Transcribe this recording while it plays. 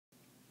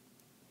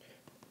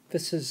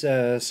This is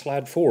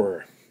slide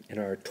 4 in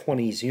our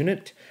 20s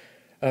unit.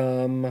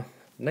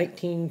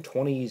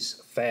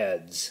 1920s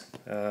fads.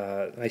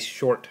 Nice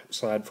short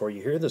slide for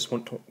you here. This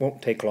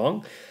won't take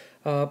long.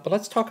 But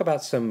let's talk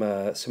about some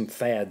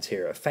fads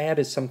here. A fad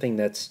is something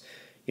that's,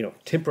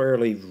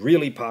 temporarily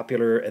really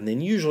popular and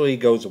then usually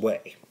goes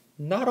away.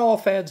 Not all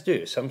fads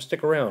do. Some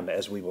stick around,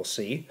 as we will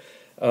see.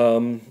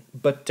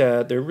 But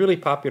they're really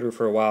popular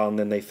for a while and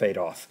then they fade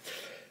off.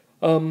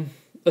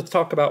 Let's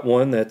talk about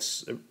one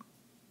that's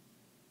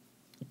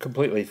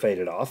completely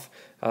faded off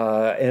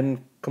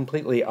and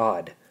completely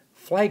odd.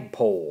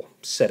 Flagpole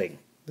setting.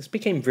 This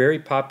became very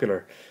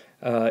popular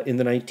in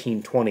the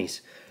 1920s.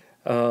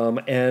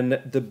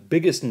 And the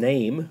biggest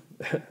name,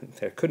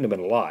 there couldn't have been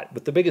a lot,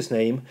 but the biggest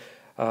name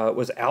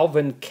was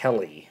Alvin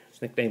Kelly.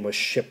 His nickname was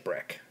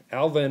Shipwreck.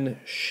 Alvin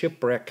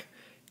Shipwreck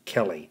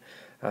Kelly.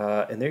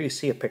 And there you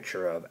see a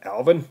picture of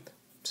Alvin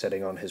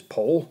sitting on his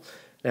pole.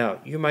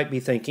 Now, you might be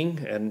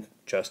thinking, and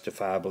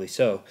justifiably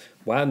so,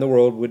 why in the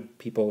world would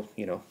people,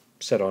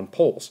 sit on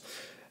poles?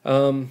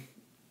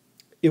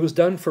 It was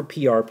done for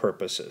PR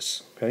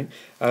purposes. Okay,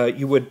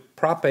 you would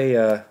prop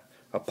a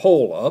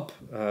pole up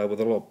with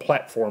a little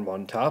platform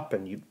on top,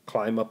 and you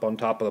climb up on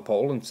top of the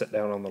pole and sit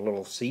down on the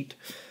little seat.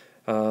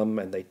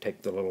 And they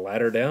take the little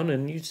ladder down,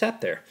 and you sat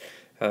there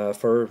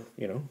for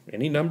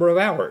any number of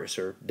hours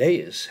or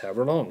days,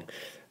 however long.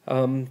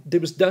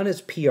 It was done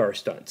as PR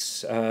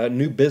stunts.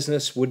 New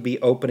business would be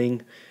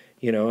opening,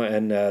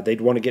 and they'd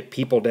want to get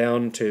people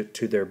down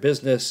to their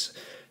business,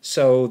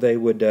 so they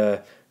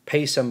would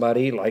pay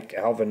somebody like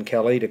Alvin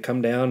Kelly to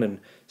come down and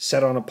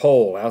sit on a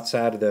pole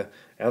outside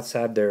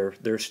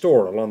their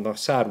store along the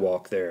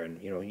sidewalk there,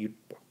 and you'd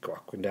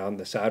walk down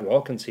the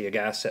sidewalk and see a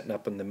guy sitting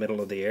up in the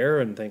middle of the air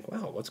and think,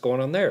 wow, what's going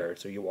on there?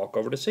 So you walk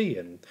over to see,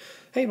 and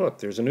hey, look,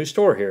 there's a new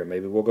store here.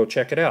 Maybe we'll go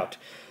check it out.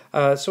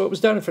 So it was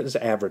done for this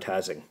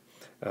advertising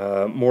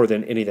more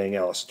than anything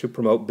else to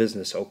promote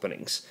business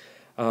openings.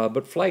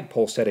 But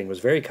flagpole setting was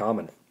very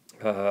common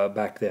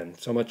back then,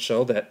 so much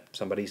so that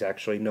somebody's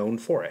actually known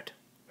for it.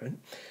 Right?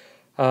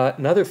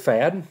 Another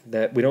fad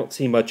that we don't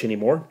see much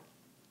anymore,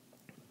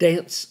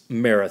 dance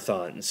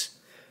marathons.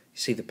 You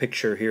see the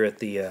picture here at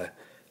the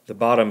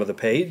bottom of the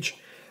page.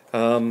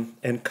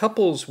 And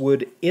couples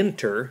would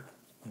enter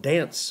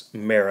dance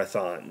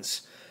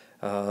marathons.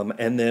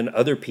 And then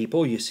other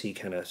people, you see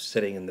kind of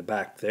sitting in the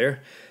back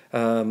there,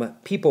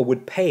 people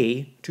would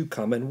pay to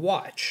come and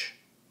watch.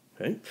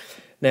 Okay?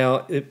 Now,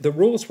 the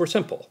rules were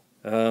simple.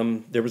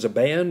 There was a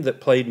band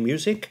that played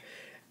music,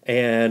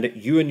 and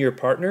you and your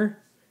partner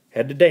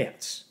had to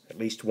dance. At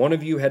least one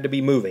of you had to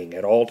be moving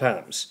at all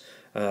times,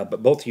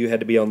 but both of you had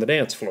to be on the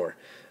dance floor.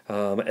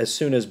 As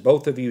soon as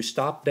both of you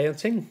stopped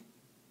dancing,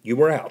 you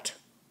were out.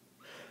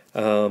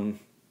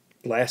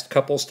 Last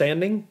couple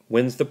standing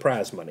wins the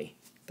prize money.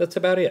 That's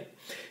about it.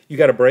 You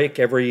got a break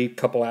every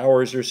couple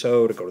hours or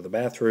so to go to the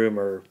bathroom,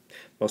 or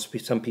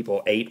some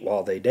people ate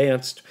while they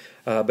danced.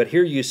 But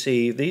here you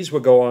see these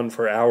would go on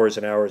for hours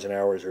and hours and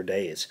hours or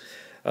days.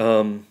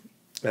 And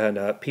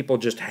people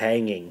just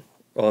hanging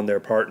on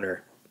their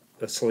partner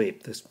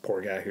asleep. This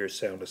poor guy here is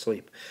sound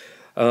asleep.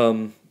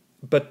 And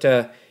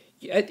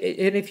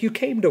if you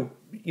came to,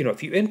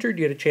 if you entered,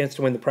 you had a chance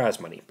to win the prize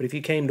money. But if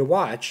you came to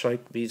watch,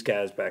 like these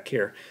guys back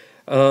here,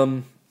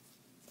 you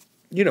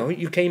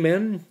came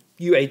in,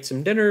 you ate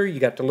some dinner, you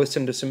got to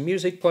listen to some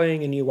music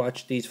playing, and you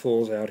watched these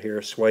fools out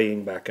here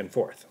swaying back and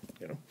forth.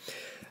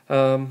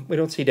 We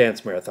don't see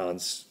dance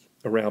marathons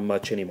around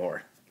much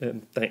anymore.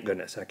 And thank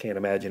goodness. I can't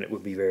imagine it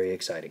would be very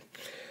exciting.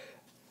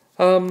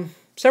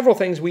 Several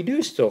things we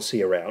do still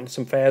see around,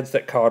 some fads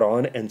that caught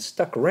on and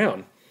stuck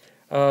around.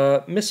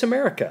 Miss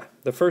America,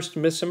 the first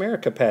Miss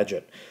America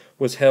pageant,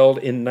 was held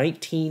in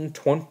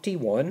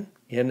 1921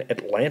 in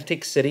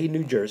Atlantic City,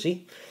 New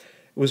Jersey.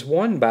 It was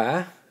won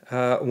by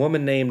a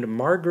woman named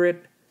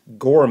Margaret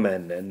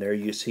Gorman, and there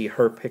you see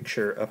her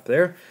picture up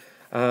there.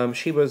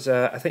 She was,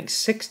 I think,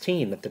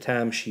 16 at the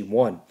time she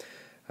won.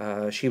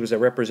 She was a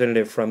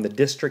representative from the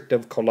District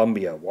of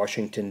Columbia,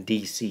 Washington,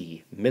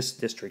 D.C., Miss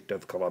District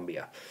of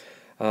Columbia.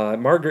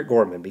 Margaret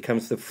Gorman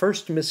becomes the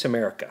first Miss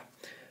America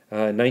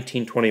in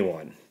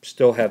 1921.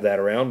 Still have that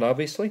around,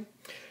 obviously.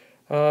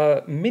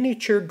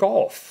 Miniature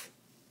golf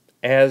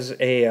as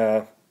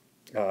a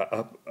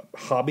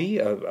hobby,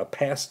 a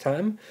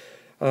pastime,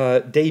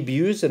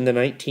 debuts in the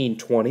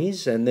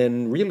 1920s, and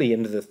then really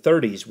into the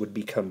 30s would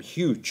become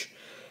huge.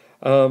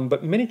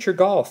 But miniature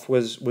golf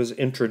was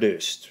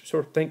introduced.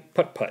 Sort of think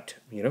putt-putt,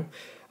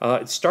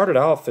 It started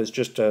off as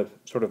just a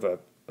sort of a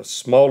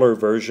smaller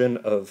version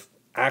of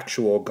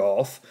actual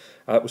golf.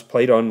 It was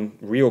played on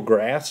real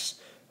grass.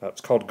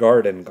 It's called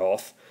garden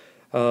golf.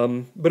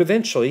 But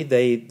eventually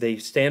they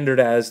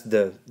standardized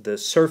the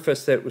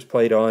surface that it was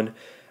played on.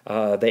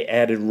 They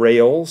added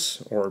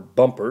rails or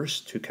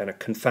bumpers to kind of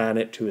confine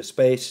it to a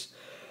space.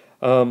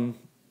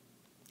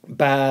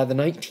 By the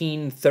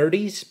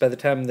 1930s, by the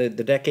time the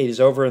decade is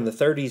over and the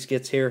 30s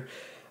gets here,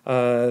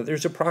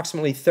 there's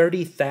approximately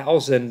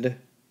 30,000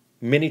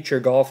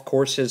 miniature golf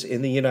courses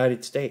in the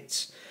United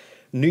States.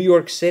 New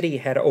York City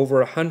had over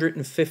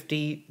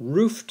 150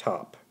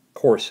 rooftop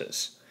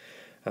courses.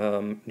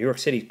 New York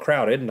City's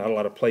crowded, not a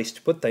lot of place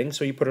to put things,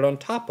 so you put it on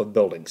top of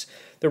buildings.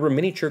 There were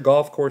miniature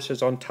golf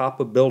courses on top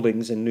of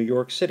buildings in New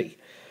York City.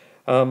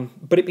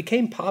 But it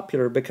became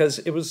popular because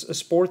it was a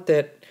sport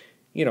that,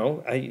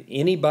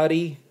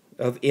 anybody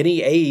of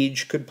any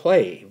age could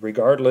play,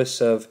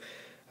 regardless of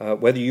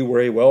whether you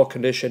were a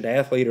well-conditioned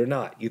athlete or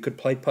not. You could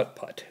play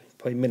putt-putt,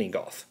 play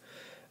mini-golf.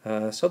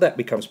 So that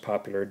becomes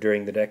popular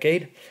during the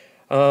decade.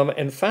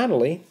 And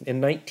finally,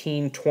 in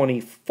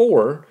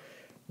 1924,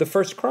 the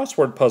first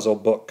crossword puzzle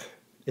book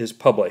is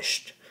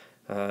published.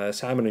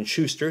 Simon &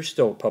 Schuster,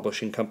 still a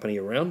publishing company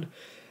around,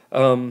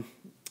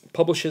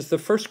 publishes the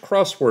first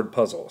crossword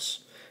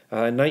puzzles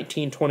in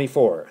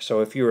 1924. So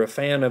if you're a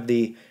fan of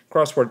the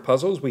crossword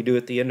puzzles we do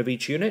at the end of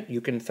each unit,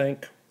 you can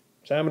thank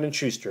Simon &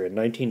 Schuster in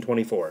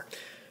 1924.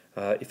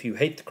 If you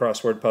hate the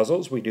crossword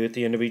puzzles we do at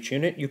the end of each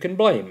unit, you can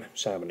blame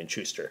Simon &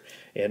 Schuster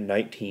in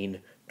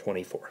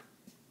 1924.